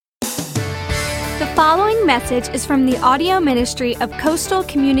The following message is from the audio ministry of Coastal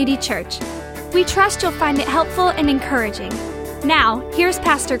Community Church. We trust you'll find it helpful and encouraging. Now, here's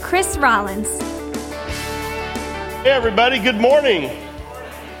Pastor Chris Rollins. Hey everybody, good morning.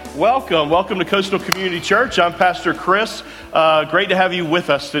 Welcome to Coastal Community Church. I'm Pastor Chris. Great to have you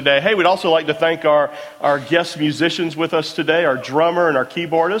with us today. Hey, we'd also like to thank our guest musicians with us today, our drummer and our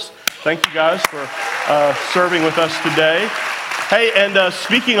keyboardist. Thank you guys for serving with us today. Hey, and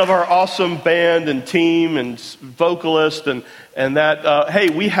speaking of our awesome band and team and vocalist and that, hey,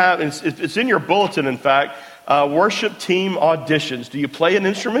 we have, it's in your bulletin, in fact, worship team auditions. Do you play an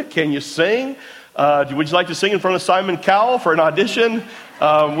instrument? Can you sing? Would you like to sing in front of Simon Cowell for an audition?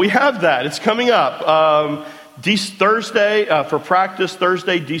 We have that. It's coming up Thursday for practice,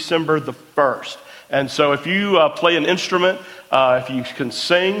 Thursday, December the 1st. And so if you play an instrument, if you can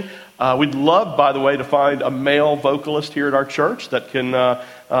sing, we'd love, by the way, to find a male vocalist here at our church that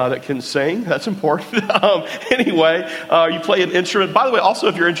can sing. That's important. Anyway, you play an instrument. By the way, also,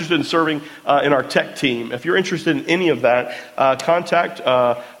 if you're interested in serving in our tech team, if you're interested in any of that, contact.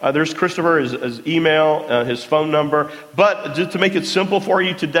 There's Christopher, his email, his phone number. But just to make it simple for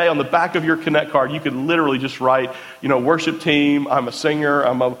you today, on the back of your Connect card, you could literally just write, worship team. I'm a singer.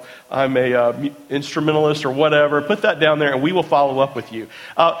 I'm a instrumentalist or whatever. Put that down there, and we will follow up with you.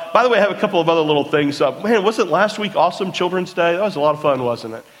 By the way, I have a couple of other little things. Man, wasn't last week awesome Children's Day? That was a lot of fun,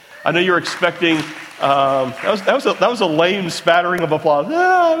 wasn't it? I know you were expecting. That was a lame spattering of applause.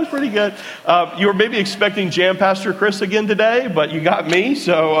 It was pretty good. You were maybe expecting Jam Pastor Chris again today, but you got me.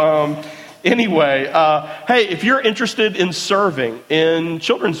 So anyway, hey, if you're interested in serving in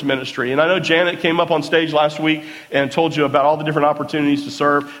children's ministry, and I know Janet came up on stage last week and told you about all the different opportunities to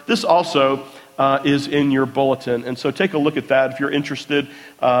serve. This also is in your bulletin. And so take a look at that if you're interested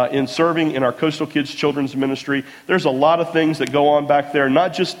in serving in our Coastal Kids Children's Ministry. There's a lot of things that go on back there,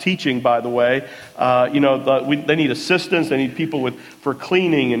 not just teaching, by the way. They need assistance. They need people for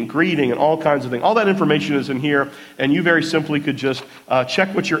cleaning and greeting and all kinds of things. All that information is in here, and you very simply could just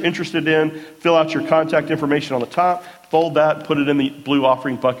check what you're interested in, fill out your contact information on the top, fold that, put it in the blue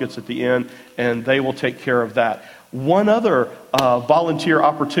offering buckets at the end, and they will take care of that. One other volunteer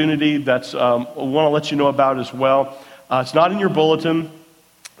opportunity that's I want to let you know about as well. It's not in your bulletin,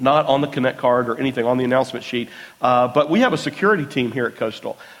 not on the Connect card or anything on the announcement sheet, but we have a security team here at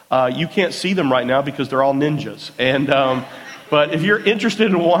Coastal. You can't see them right now because they're all ninjas. And but if you're interested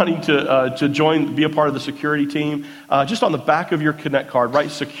in wanting to join, be a part of the security team, just on the back of your Connect card,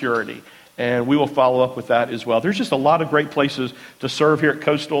 write security. And we will follow up with that as well. There's just a lot of great places to serve here at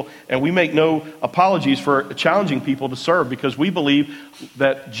Coastal, and we make no apologies for challenging people to serve because we believe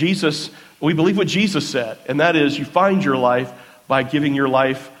what Jesus said, and that is you find your life by giving your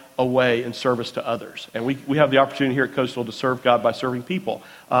life away in service to others. And we have the opportunity here at Coastal to serve God by serving people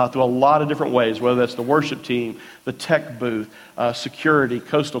through a lot of different ways, whether that's the worship team, the tech booth, security,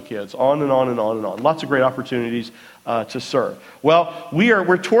 Coastal Kids, on and on and on and on. Lots of great opportunities to serve. Well,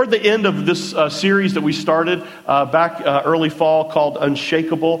 we're toward the end of this series that we started back early fall called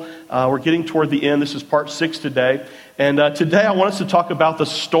Unshakable. We're getting toward the end. This is part 6 today. And today I want us to talk about the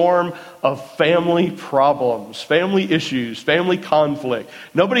storm of family problems, family issues, family conflict.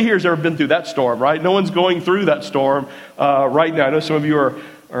 Nobody here has ever been through that storm, right? No one's going through that storm right now. I know some of you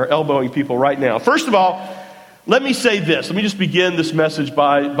are elbowing people right now. First of all, let me say this. Let me just begin this message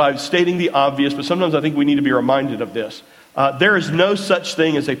by stating the obvious, but sometimes I think we need to be reminded of this. There is no such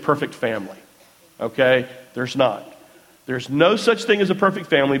thing as a perfect family, okay? There's not. There's no such thing as a perfect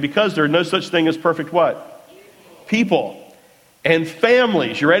family because there's no such thing as perfect what? People. And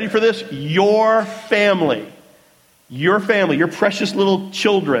families. You ready for this? Your family, your precious little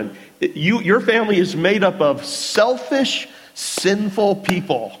children. Your family is made up of selfish, sinful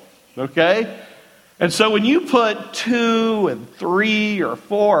people, okay? And so when you put 2 and 3 or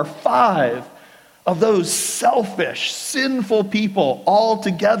 4 or 5 of those selfish, sinful people all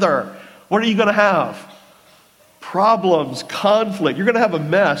together, what are you going to have? Problems, conflict. You're going to have a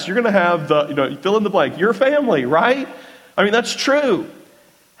mess. You're going to have fill in the blank. Your family, right? I mean, that's true.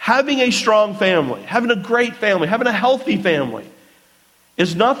 Having a strong family, having a great family, having a healthy family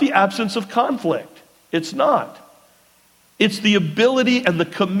is not the absence of conflict. It's not. It's the ability and the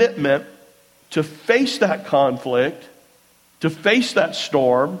commitment to face that conflict, to face that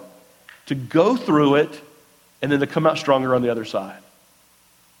storm, to go through it, and then to come out stronger on the other side.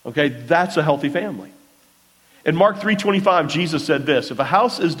 Okay, that's a healthy family. In Mark 3:25, Jesus said this, if a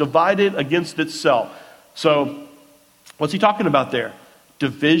house is divided against itself. So, what's he talking about there?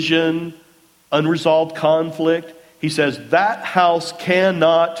 Division, unresolved conflict. He says that house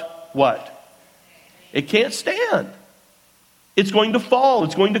cannot what? It can't stand. it's going to fall,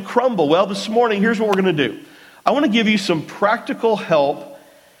 it's going to crumble. Well, this morning, here's what we're going to do. I want to give you some practical help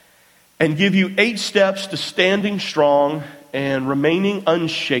and give you 8 steps to standing strong and remaining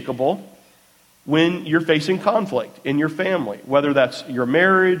unshakable when you're facing conflict in your family, whether that's your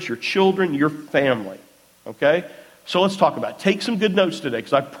marriage, your children, your family, okay? So let's talk about it. Take some good notes today,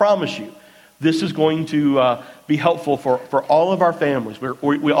 because I promise you, this is going to be helpful for all of our families.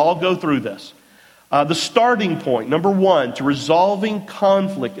 We all go through this. The starting point, number 1, to resolving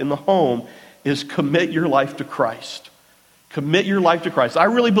conflict in the home is commit your life to Christ. Commit your life to Christ. I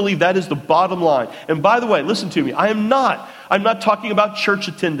really believe that is the bottom line. And by the way, listen to me. I'm not talking about church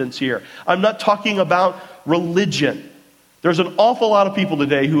attendance here. I'm not talking about religion. There's an awful lot of people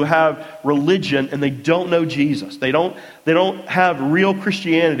today who have religion and they don't know Jesus. They don't have real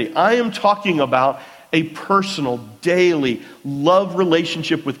Christianity. I am talking about a personal, daily, love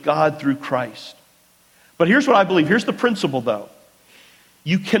relationship with God through Christ. But here's what I believe. Here's the principle, though.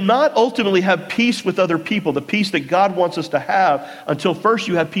 You cannot ultimately have peace with other people, the peace that God wants us to have, until first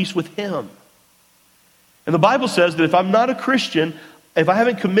you have peace with Him. And the Bible says that if I'm not a Christian, if I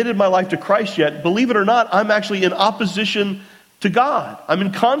haven't committed my life to Christ yet, believe it or not, I'm actually in opposition to God. I'm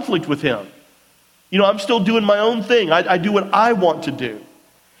in conflict with Him. I'm still doing my own thing. I do what I want to do.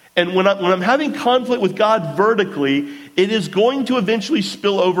 And when I'm having conflict with God vertically, it is going to eventually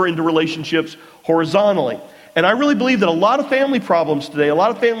spill over into relationships horizontally. And I really believe that a lot of family problems today, a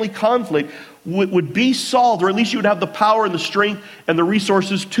lot of family conflict would be solved, or at least you would have the power and the strength and the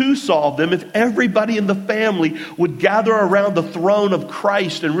resources to solve them if everybody in the family would gather around the throne of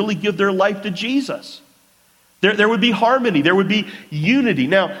Christ and really give their life to Jesus. There would be harmony. There would be unity.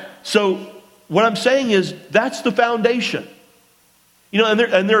 Now, so what I'm saying is that's the foundation. And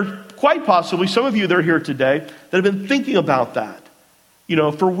there are quite possibly some of you that are here today that have been thinking about that,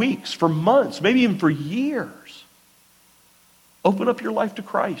 for weeks, for months, maybe even for years. Open up your life to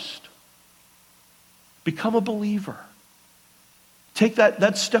Christ. Become a believer. Take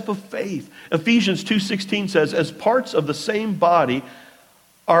that step of faith. Ephesians 2:16 says, as parts of the same body,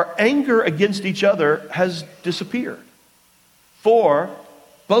 our anger against each other has disappeared. For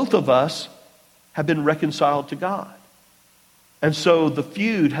both of us have been reconciled to God. And so the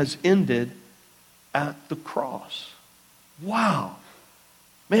feud has ended at the cross. Wow.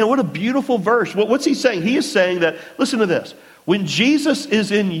 Man, what a beautiful verse. What's he saying? He is saying that, listen to this. When Jesus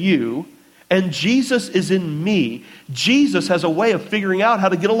is in you and Jesus is in me, Jesus has a way of figuring out how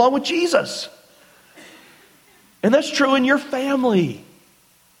to get along with Jesus. And that's true in your family.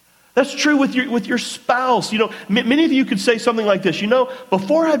 That's true with your spouse. Many of you could say something like this.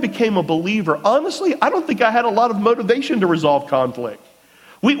 Before I became a believer, honestly, I don't think I had a lot of motivation to resolve conflict.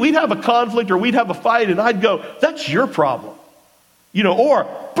 We'd have a conflict or we'd have a fight and I'd go, that's your problem. Or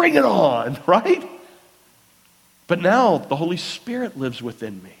bring it on, right? But now the Holy Spirit lives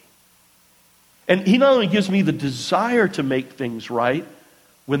within me. And He not only gives me the desire to make things right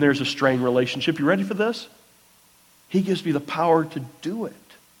when there's a strained relationship. You ready for this? He gives me the power to do it,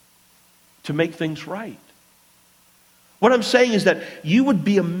 to make things right. What I'm saying is that you would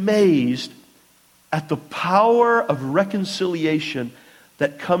be amazed at the power of reconciliation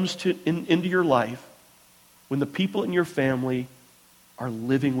that comes into your life when the people in your family are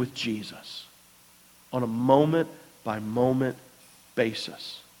living with Jesus on a moment-by-moment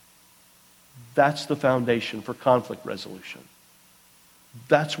basis. That's the foundation for conflict resolution.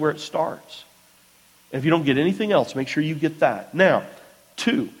 That's where it starts. And if you don't get anything else, make sure you get that. Now,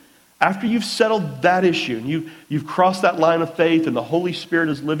 2, after you've settled that issue and you've crossed that line of faith and the Holy Spirit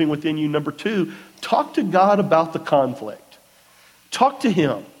is living within you, number 2, talk to God about the conflict. Talk to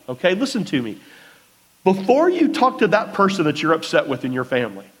Him, okay? Listen to me. Before you talk to that person that you're upset with in your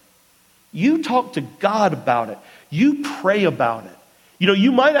family, you talk to God about it. You pray about it.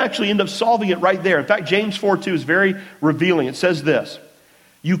 You might actually end up solving it right there. In fact, James 4:2 is very revealing. It says this,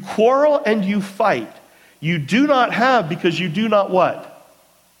 you quarrel and you fight. You do not have because you do not what?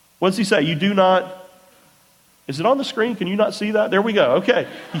 What does he say? You do not, is it on the screen? Can you not see that? There we go. Okay.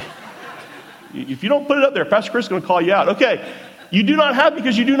 If you don't put it up there, Pastor Chris is going to call you out. Okay. You do not have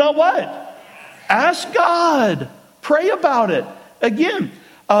because you do not what? Ask God. Pray about it. Again,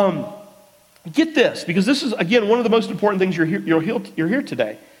 get this, because this is, again, one of the most important things you're here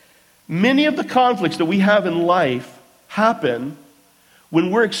today. Many of the conflicts that we have in life happen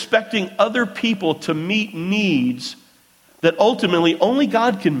when we're expecting other people to meet needs that ultimately only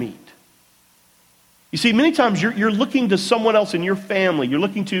God can meet. You see, many times you're looking to someone else in your family. You're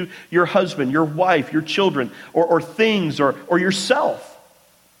looking to your husband, your wife, your children, or things, or yourself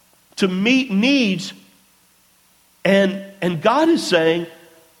to meet needs. And God is saying,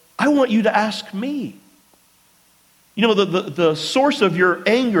 I want you to ask me. You know, the source of your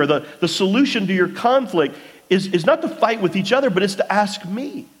anger, the solution to your conflict is not to fight with each other, but it's to ask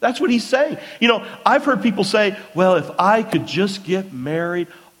me. That's what he's saying. You know, I've heard people say, well, if I could just get married,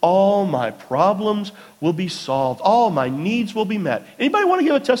 all my problems will be solved. All my needs will be met. Anybody want to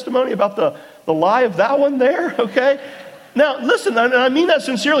give a testimony about the lie of that one there? Okay. Now, listen, I mean that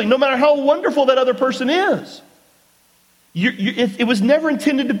sincerely. No matter how wonderful that other person is, it was never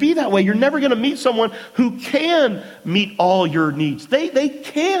intended to be that way. You're never going to meet someone who can meet all your needs. They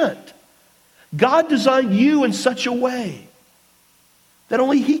can't. God designed you in such a way that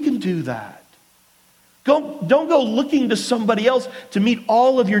only He can do that. Don't go looking to somebody else to meet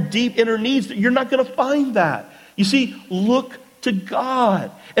all of your deep inner needs. You're not going to find that. You see, look to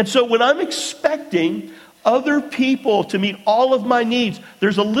God. And so when I'm expecting other people to meet all of my needs,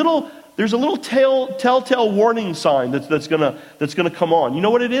 there's a little telltale warning sign that's gonna come on. You know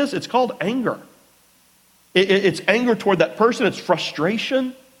what it is? It's called anger. It's anger toward that person. It's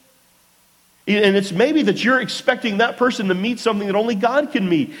frustration. And it's maybe that you're expecting that person to meet something that only God can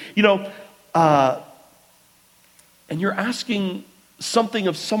meet. You know, and you're asking something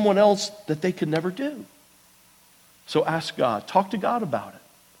of someone else that they could never do. So ask God. Talk to God about it.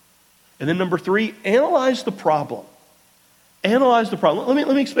 And then number 3, analyze the problem. Analyze the problem. Let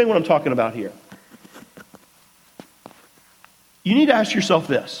me explain what I'm talking about here. You need to ask yourself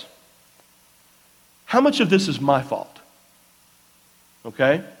this. How much of this is my fault?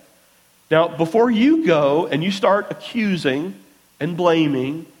 Okay? Now, before you go and you start accusing and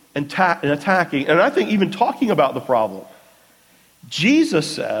blaming and attacking, and I think even talking about the problem, Jesus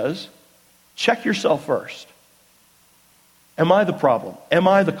says, check yourself first. Am I the problem? Am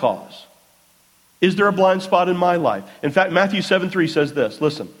I the cause? Is there a blind spot in my life? In fact, Matthew 7:3 says this.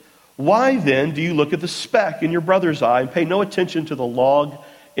 Listen, why then do you look at the speck in your brother's eye and pay no attention to the log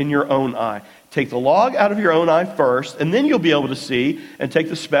in your own eye? Take the log out of your own eye first, and then you'll be able to see and take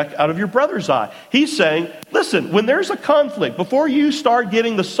the speck out of your brother's eye. He's saying, listen, when there's a conflict, before you start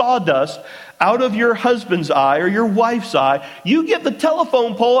getting the sawdust out of your husband's eye or your wife's eye, you get the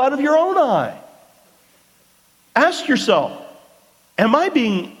telephone pole out of your own eye. Ask yourself, am I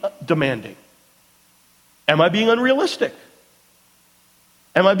being demanding? Am I being unrealistic?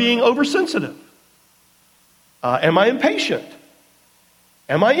 Am I being oversensitive? Am I impatient?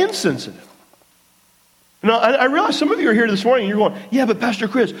 Am I insensitive? Now, I realize some of you are here this morning and you're going, yeah, but Pastor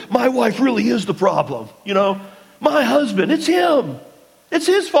Chris, my wife really is the problem. You know, my husband, it's him. It's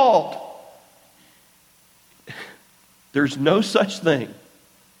his fault. There's no such thing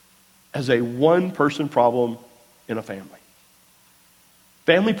as a one-person problem in a family.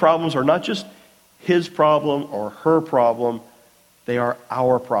 Family problems are not just his problem or her problem. They are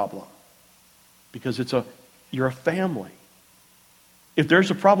our problem. Because you're a family. If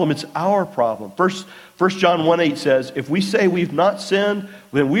there's a problem, it's our problem. 1 John 1:8 says, if we say we've not sinned,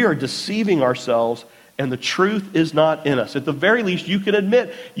 then we are deceiving ourselves and the truth is not in us. At the very least, you can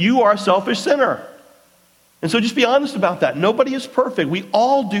admit you are a selfish sinner. And so just be honest about that. Nobody is perfect. We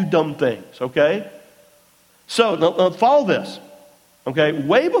all do dumb things, okay? So now follow this. Okay,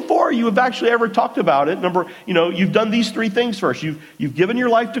 way before you have actually ever talked about it, you've done these 3 things first. You've given your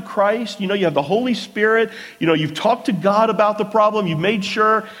life to Christ. You have the Holy Spirit. You've talked to God about the problem. You've made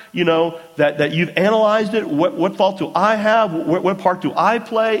sure, that you've analyzed it. What fault do I have? What part do I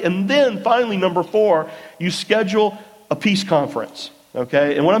play? And then finally, number 4, you schedule a peace conference.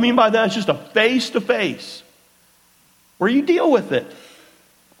 Okay, and what I mean by that is just a face-to-face where you deal with it.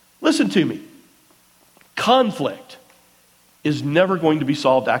 Listen to me. Conflict is never going to be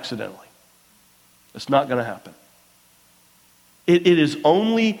solved accidentally. It's not going to happen. It is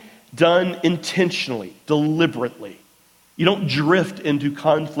only done intentionally, deliberately. You don't drift into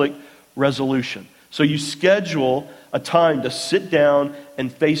conflict resolution. So you schedule a time to sit down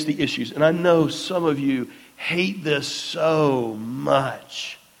and face the issues. And I know some of you hate this so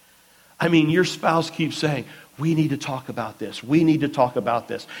much. I mean, your spouse keeps saying, we need to talk about this. We need to talk about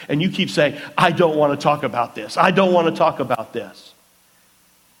this. And you keep saying, I don't want to talk about this. I don't want to talk about this.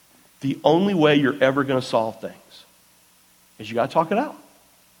 The only way you're ever going to solve things is you got to talk it out.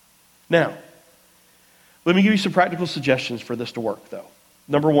 Now, let me give you some practical suggestions for this to work, though.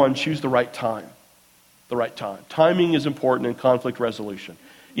 Number 1, choose the right time. The right time. Timing is important in conflict resolution.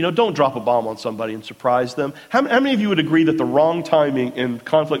 Don't drop a bomb on somebody and surprise them. How many of you would agree that the wrong timing in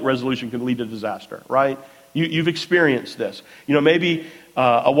conflict resolution can lead to disaster, right? You've experienced this. Maybe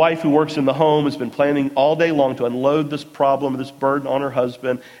a wife who works in the home has been planning all day long to unload this problem, this burden on her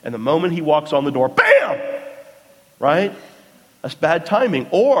husband, and the moment he walks on the door, bam! Right? That's bad timing.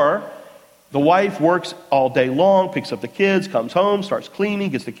 Or The wife works all day long, picks up the kids, comes home, starts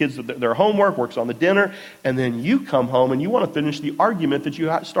cleaning, gets the kids their homework, works on the dinner, and then you come home and you want to finish the argument that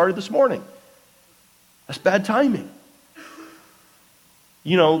you started this morning. That's bad timing.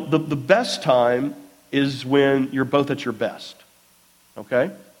 You know, the best time is when you're both at your best.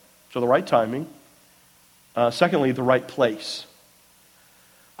 Okay? So the right timing. Secondly, the right place.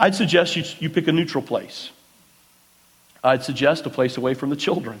 I'd suggest you pick a neutral place. I'd suggest a place away from the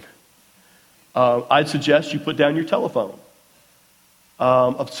children. I'd suggest you put down your telephone.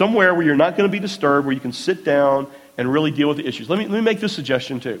 Somewhere where you're not going to be disturbed, where you can sit down and really deal with the issues. Let me make this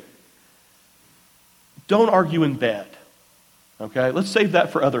suggestion too. Don't argue in bed. Okay? Let's save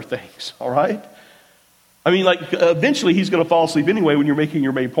that for other things, all right? I mean, like, eventually he's going to fall asleep anyway when you're making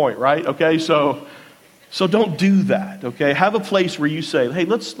your main point, right? Okay? So don't do that, okay? Have a place where you say, hey,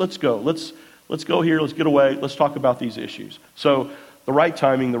 let's go. Let's go here. Let's get away. Let's talk about these issues. So the right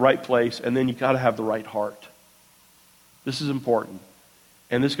timing, the right place, and then you got to have the right heart. This is important.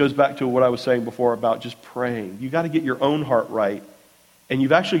 And this goes back to what I was saying before about just praying. You got to get your own heart right, and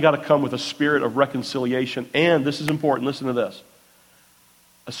you've actually got to come with a spirit of reconciliation, and this is important, listen to this,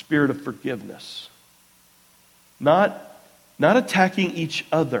 a spirit of forgiveness. Not attacking each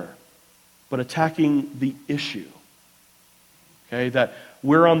other, but attacking the issue. Okay, that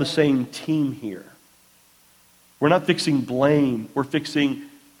we're on the same team here. We're not fixing blame, we're fixing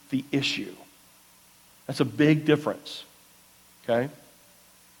the issue. That's a big difference. Okay?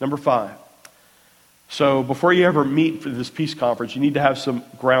 Number 5. So before you ever meet for this peace conference, you need to have some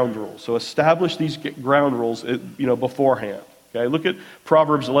ground rules. So establish these ground rules, beforehand. Okay? Look at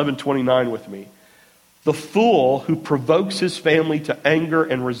Proverbs 11:29 with me. The fool who provokes his family to anger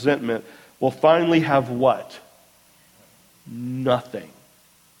and resentment will finally have what? Nothing.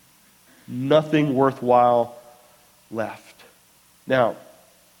 Nothing worthwhile left. Now,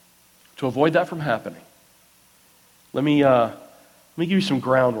 to avoid that from happening, let me give you some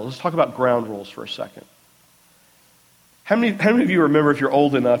ground rules. Let's talk about ground rules for a second. How many of you remember, if you're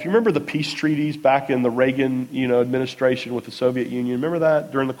old enough, you remember the peace treaties back in the Reagan, administration with the Soviet Union? Remember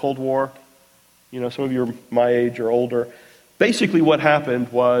that during the Cold War? Some of you are my age or older. Basically what happened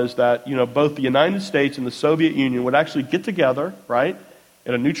was that, both the United States and the Soviet Union would actually get together, right,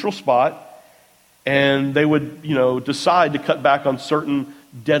 at a neutral spot, and they would, decide to cut back on certain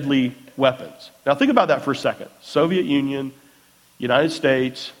deadly weapons. Now think about that for a second. Soviet Union, United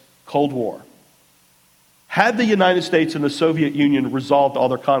States, Cold War. Had the United States and the Soviet Union resolved all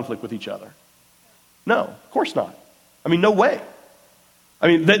their conflict with each other? No, of course not. I mean, no way. I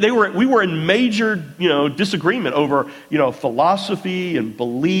mean, we were in major, disagreement over, philosophy and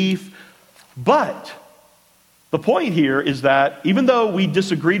belief. But the point here is that even though we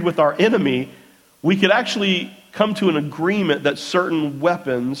disagreed with our enemy, we could actually come to an agreement that certain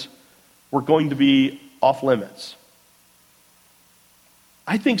weapons were going to be off limits.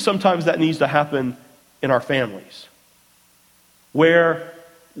 I think sometimes that needs to happen in our families, where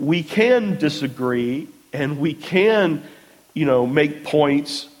we can disagree and we can make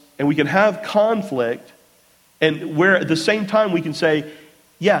points, and we can have conflict, and where at the same time we can say,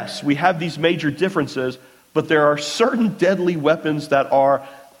 yes, we have these major differences, but there are certain deadly weapons that are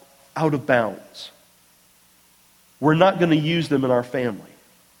out of bounds. We're not going to use them in our family.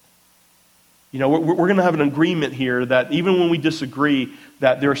 We're going to have an agreement here that even when we disagree,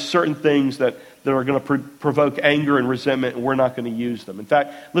 that there are certain things that are going to provoke anger and resentment, and we're not going to use them. In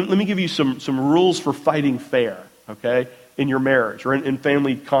fact, let me give you some rules for fighting fair, okay, in your marriage or in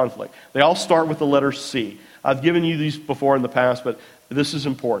family conflict. They all start with the letter C. I've given you these before in the past, but this is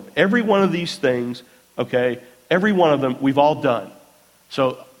important. Every one of these things, okay, every one of them we've all done.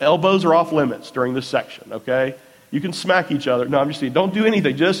 So elbows are off limits during this section, okay? You can smack each other. No, I'm just saying, don't do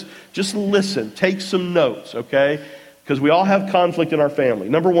anything. Just listen. Take some notes, okay? Because we all have conflict in our family.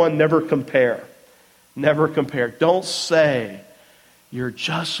 Number 1, never compare. Never compare. Don't say, you're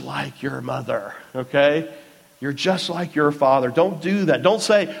just like your mother, okay? You're just like your father. Don't do that. Don't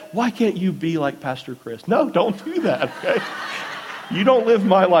say, why can't you be like Pastor Chris? No, don't do that, okay? You don't live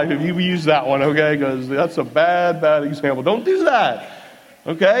my life if you use that one, okay? Because that's a bad example. Don't do that,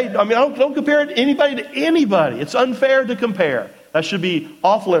 okay? I mean, don't compare anybody to anybody. It's unfair to compare. That should be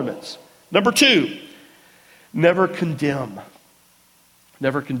off limits. Number 2, never condemn.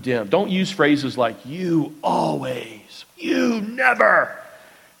 Never condemn. Don't use phrases like, you always, you never,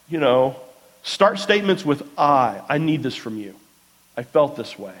 Start statements with I need this from you. I felt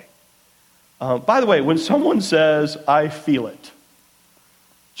this way. By the way, when someone says, I feel it,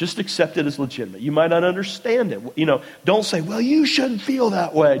 just accept it as legitimate. You might not understand it. Don't say, well, you shouldn't feel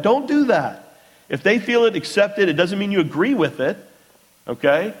that way. Don't do that. If they feel it, accept it. It doesn't mean you agree with it.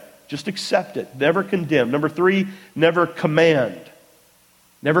 Okay? Just accept it. Never condemn. Number 3, never command.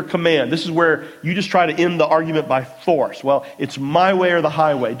 Never command. This is where you just try to end the argument by force. Well, it's my way or the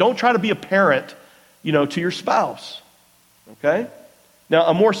highway. Don't try to be a parent, to your spouse. Okay? Now,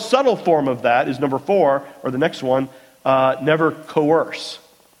 a more subtle form of that is number 4, or the next one, never coerce.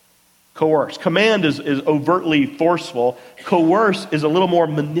 Coerce. Command is overtly forceful. Coerce is a little more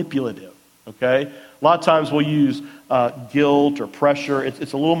manipulative. Okay? A lot of times we'll use guilt or pressure.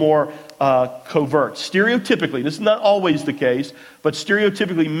 It's a little more covert. Stereotypically, this is not always the case, but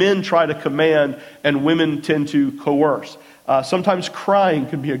stereotypically men try to command and women tend to coerce. Sometimes crying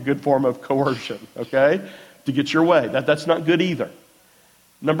can be a good form of coercion, okay, to get your way. That's not good either.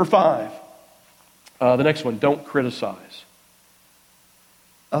 Number 5, the next one, don't criticize.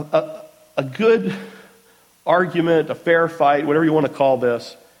 A good argument, a fair fight, whatever you want to call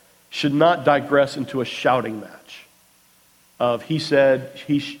this, should not digress into a shouting match of he said,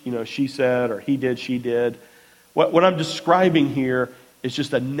 she said, or he did, she did. What I'm describing here is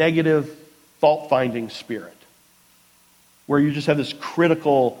just a negative fault-finding spirit where you just have this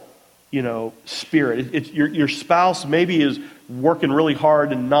critical, spirit. Your spouse maybe is working really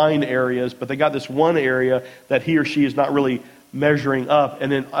hard in 9 areas, but they got this one area that he or she is not really measuring up,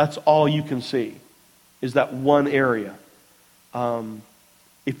 and then that's all you can see is that one area.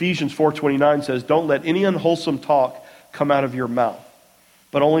 Ephesians 4:29 says, don't let any unwholesome talk come out of your mouth,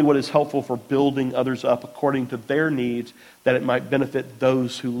 but only what is helpful for building others up according to their needs, that it might benefit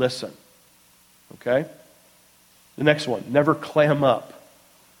those who listen. Okay? The next one, never clam up.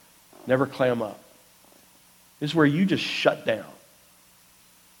 Never clam up. This is where you just shut down.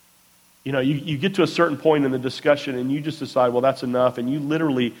 You get to a certain point in the discussion and you just decide, well, that's enough, and you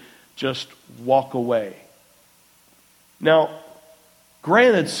literally just walk away. Now,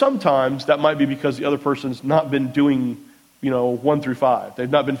 granted, sometimes that might be because the other person's not been doing, 1 through 5. They've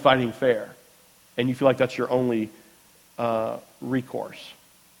not been fighting fair. And you feel like that's your only recourse.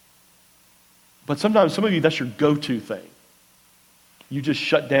 But sometimes, some of you, that's your go-to thing. You just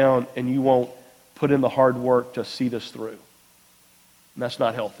shut down and you won't put in the hard work to see this through. And that's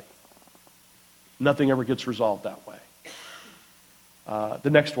not healthy. Nothing ever gets resolved that way. The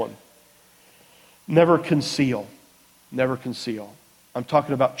next one, never conceal. Never conceal. I'm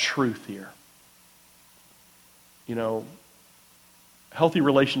talking about truth here. Healthy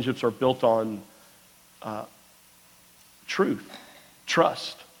relationships are built on truth,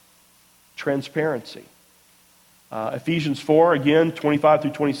 trust, transparency. Ephesians 4, again, 25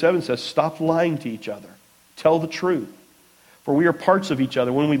 through 27 says, stop lying to each other. Tell the truth. For we are parts of each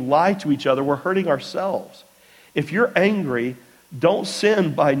other. When we lie to each other, we're hurting ourselves. If you're angry, don't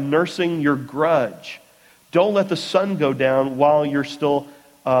sin by nursing your grudge. Don't let the sun go down while you're still,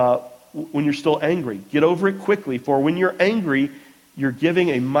 when you're still angry. Get over it quickly, for when you're angry, you're giving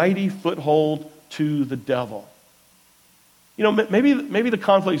a mighty foothold to the devil. Maybe the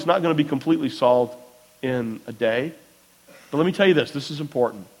conflict is not going to be completely solved in a day, but let me tell you this. This is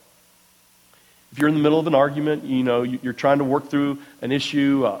important. If you're in the middle of an argument, you're trying to work through an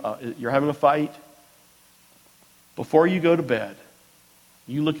issue, you're having a fight, before you go to bed,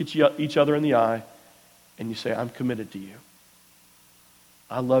 you look at each other in the eye and you say, I'm committed to you.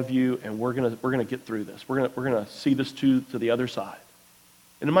 I love you, and we're gonna get through this. We're gonna see this to the other side.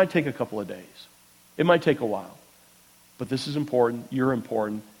 And it might take a couple of days. It might take a while. But this is important, you're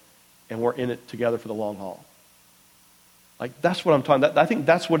important, and we're in it together for the long haul. Like, that's what I'm talking about. I think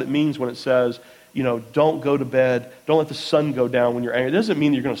that's what it means when it says, don't go to bed, don't let the sun go down when you're angry. It doesn't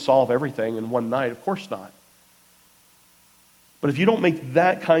mean you're going to solve everything in one night. Of course not. But if you don't make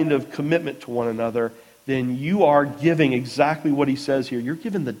that kind of commitment to one another, then you are giving exactly what he says here. You're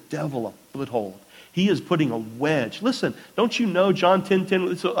giving the devil a foothold. He is putting a wedge. Listen, don't you know John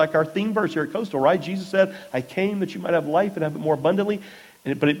 10:10, it's like our theme verse here at Coastal, right? Jesus said, I came that you might have life and have it more abundantly.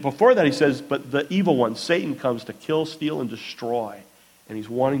 But before that he says, but the evil one, Satan, comes to kill, steal, and destroy. And he's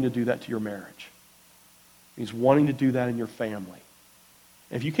wanting to do that to your marriage. He's wanting to do that in your family.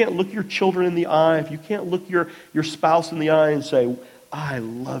 And if you can't look your children in the eye, if you can't look your spouse in the eye and say, I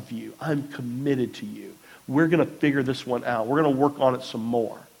love you, I'm committed to you, we're going to figure this one out, we're going to work on it some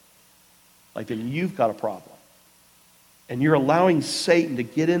more, like, then you've got a problem. And you're allowing Satan to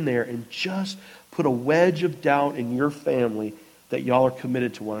get in there and just put a wedge of doubt in your family that y'all are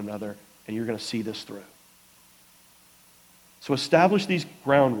committed to one another, and you're going to see this through. So establish these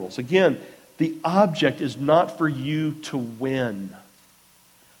ground rules. Again, the object is not for you to win.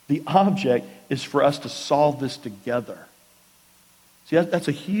 The object is for us to solve this together. See, that's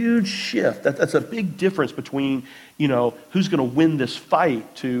a huge shift. That's a big difference between, who's going to win this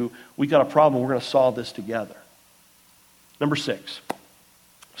fight to, we got a problem, we're going to solve this together. Number 6,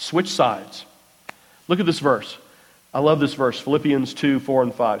 Switch sides. Look at this verse. I love this verse, Philippians 2, 4,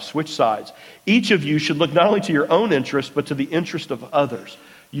 and 5. Switch sides. Each of you should look not only to your own interest, but to the interest of others.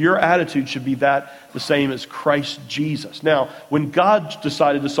 Your attitude should be the same as Christ Jesus. Now, when God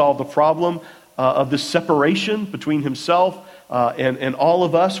decided to solve the problem of this separation between himself and all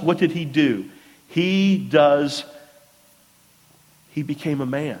of us, what did he do? He became a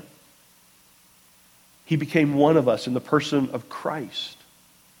man. He became one of us in the person of Christ.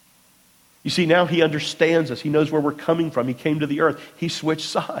 You see, now he understands us. He knows where we're coming from. He came to the earth. He switched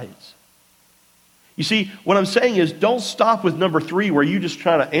sides. You see, what I'm saying is don't stop with number 3 where you just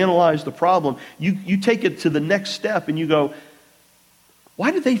try to analyze the problem. You take it to the next step and you go,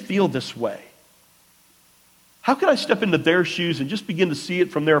 why did they feel this way? How can I step into their shoes and just begin to see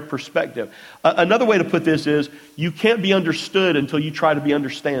it from their perspective? Another way to put this is you can't be understood until you try to be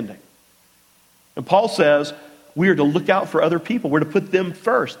understanding. And Paul says we are to look out for other people. We're to put them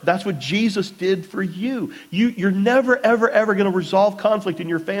first. That's what Jesus did for you. You're never, ever, ever going to resolve conflict in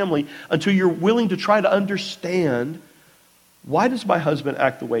your family until you're willing to try to understand, why does my husband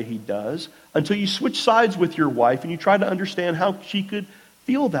act the way he does? Until you switch sides with your wife and you try to understand how she could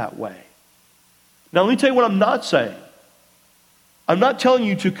feel that way. Now, let me tell you what I'm not saying. I'm not telling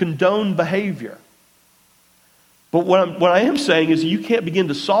you to condone behavior. But what I am saying is you can't begin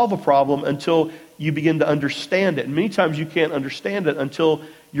to solve a problem until you begin to understand it. And many times you can't understand it until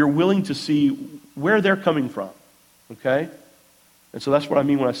you're willing to see where they're coming from. Okay? And so that's what I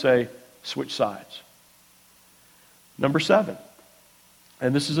mean when I say switch sides. Number 7,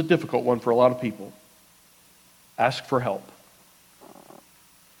 and this is a difficult one for a lot of people. Ask for help.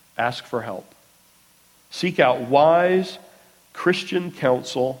 Ask for help. Seek out wise Christian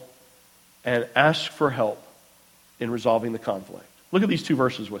counsel and ask for help in resolving the conflict. Look at these 2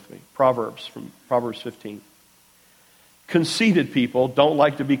 verses with me. Proverbs, from Proverbs 15. Conceited people don't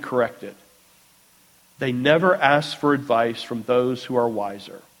like to be corrected. They never ask for advice from those who are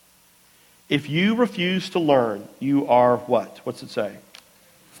wiser. If you refuse to learn, you are what? What's it say?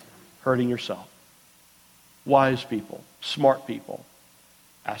 Hurting yourself. Wise people, smart people,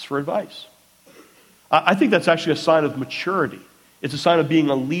 ask for advice. I think that's actually a sign of maturity. It's a sign of being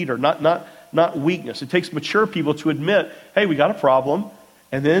a leader, not weakness. It takes mature people to admit, hey, we got a problem,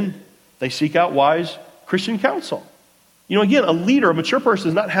 and then they seek out wise Christian counsel. You know, again, a leader, a mature person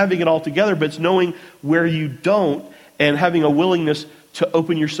is not having it all together, but it's knowing where you don't and having a willingness to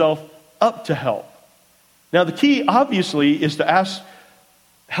open yourself up to help. Now, the key, obviously, is to ask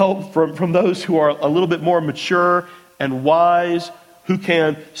help from those who are a little bit more mature and wise, who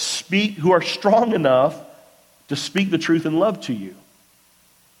can speak, who are strong enough to speak the truth in love to you.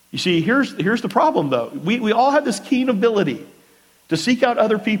 You see, here's the problem, though. We all have this keen ability to seek out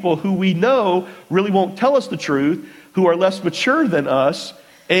other people who we know really won't tell us the truth, who are less mature than us,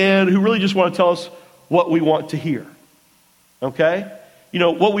 and who really just want to tell us what we want to hear. Okay? You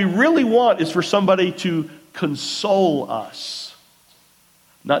know, what we really want is for somebody to console us,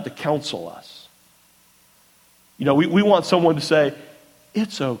 not to counsel us. You know, we want someone to say,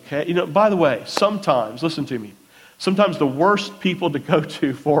 it's okay. You know, by the way, sometimes, listen to me, sometimes the worst people to go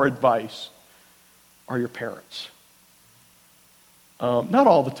to for advice are your parents. Not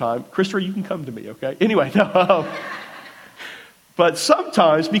all the time. Christopher, you can come to me, okay? Anyway, no. But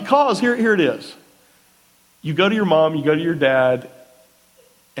sometimes, because, here it is. You go to your mom, you go to your dad,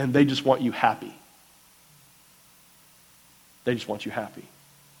 and they just want you happy. They just want you happy.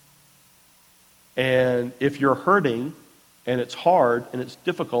 And if you're hurting, and it's hard, and it's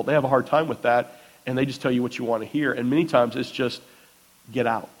difficult, they have a hard time with that, and they just tell you what you want to hear. And many times it's just, get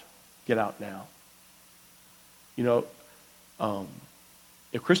out. Get out now. You know,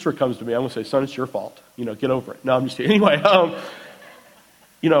 if Christopher comes to me, I'm going to say, son, it's your fault. You know, get over it. No, I'm just kidding. Anyway,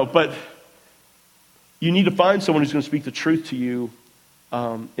 you know, but you need to find someone who's going to speak the truth to you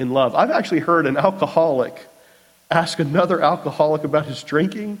in love. I've actually heard an alcoholic ask another alcoholic about his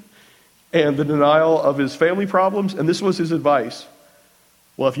drinking and the denial of his family problems, and this was his advice.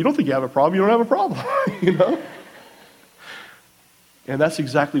 Well, if you don't think you have a problem, you don't have a problem, you know? And that's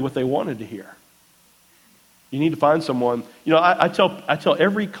exactly what they wanted to hear. You need to find someone. You know, I tell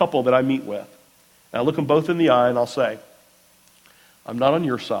every couple that I meet with, and I look them both in the eye and I'll say, I'm not on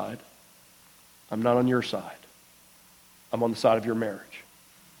your side. I'm not on your side. I'm on the side of your marriage.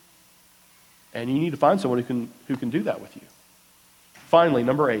 And you need to find someone who can do that with you. Finally,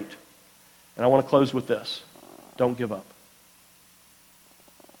 number 8, and I want to close with this. Don't give up.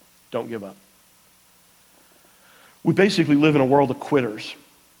 Don't give up. We basically live in a world of quitters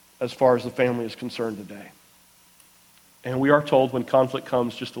as far as the family is concerned today. And we are told when conflict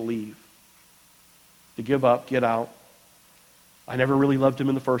comes just to leave, to give up, get out. I never really loved him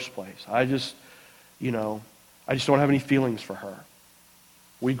in the first place. I just don't have any feelings for her.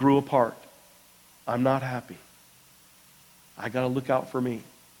 We grew apart. I'm not happy. I got to look out for me.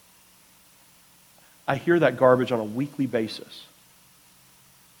 I hear that garbage on a weekly basis.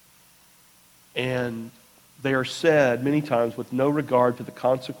 And they are said many times with no regard to the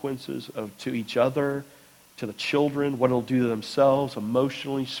consequences to each other, to the children, what it'll do to themselves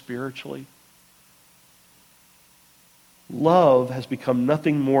emotionally, spiritually. Love has become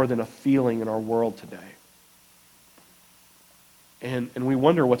nothing more than a feeling in our world today. And we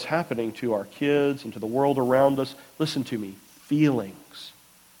wonder what's happening to our kids and to the world around us. Listen to me. Feelings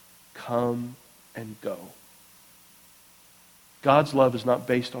come and go. God's love is not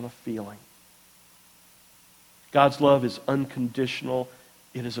based on a feeling. God's love is unconditional.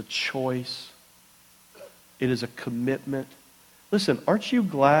 It is a choice. It is a commitment. Listen, aren't you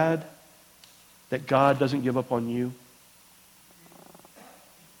glad that God doesn't give up on you?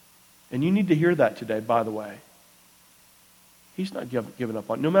 And you need to hear that today, by the way. He's not giving up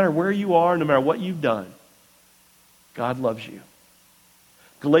on you. No matter where you are, no matter what you've done, God loves you.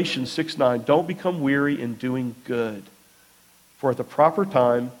 Galatians 6:9, don't become weary in doing good, for at the proper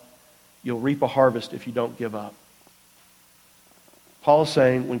time, you'll reap a harvest if you don't give up. Paul is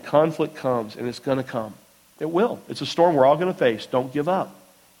saying when conflict comes, and it's going to come, it will. It's a storm we're all going to face. Don't give up.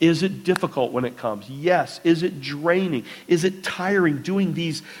 Is it difficult when it comes? Yes. Is it draining? Is it tiring doing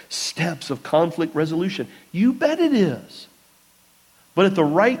these steps of conflict resolution? You bet it is. But at the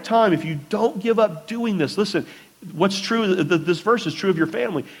right time, if you don't give up doing this, listen, what's true, this verse is true of your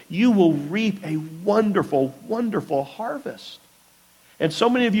family. You will reap a wonderful, wonderful harvest. And so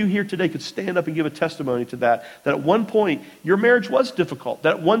many of you here today could stand up and give a testimony to that at one point your marriage was difficult,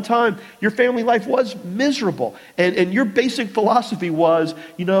 that at one time your family life was miserable, and your basic philosophy was,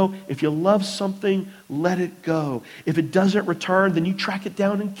 if you love something, let it go. If it doesn't return, then you track it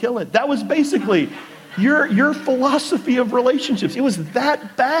down and kill it. That was basically your philosophy of relationships. It was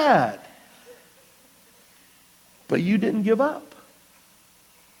that bad. But you didn't give up.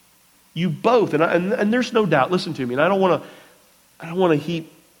 You both, and there's no doubt, listen to me, and I don't want to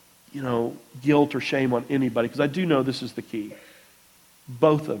heap, guilt or shame on anybody, because I do know this is the key.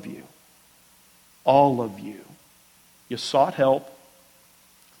 Both of you, all of you, you sought help,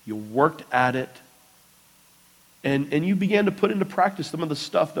 you worked at it, and you began to put into practice some of the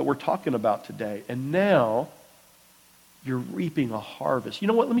stuff that we're talking about today. And now, you're reaping a harvest. You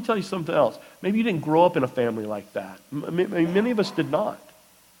know what? Let me tell you something else. Maybe you didn't grow up in a family like that. Many of us did not.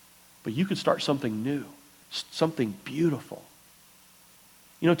 But you could start something new, something beautiful.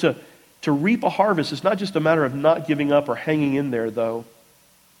 To reap a harvest is not just a matter of not giving up or hanging in there, though.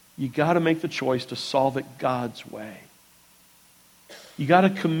 You got to make the choice to solve it God's way. You got to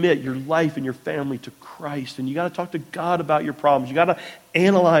commit your life and your family to Christ, and you got to talk to God about your problems. You got to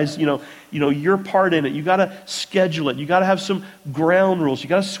analyze, your part in it. You got to schedule it. You got to have some ground rules. You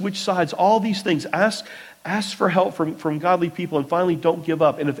got to switch sides. All these things. Ask for help from godly people, and finally, don't give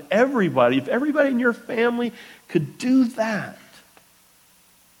up. And if everybody in your family could do that,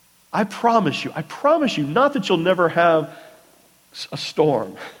 I promise you, not that you'll never have a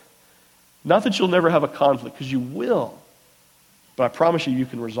storm, not that you'll never have a conflict, because you will, but I promise you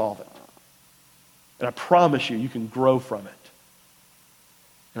can resolve it. And I promise you can grow from it.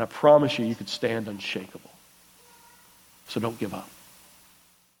 And I promise you can stand unshakable. So don't give up.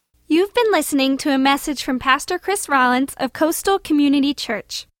 You've been listening to a message from Pastor Chris Rollins of Coastal Community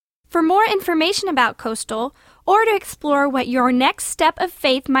Church. For more information about Coastal, or to explore what your next step of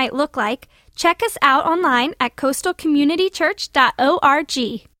faith might look like, check us out online at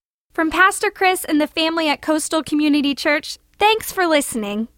coastalcommunitychurch.org. From Pastor Chris and the family at Coastal Community Church, thanks for listening.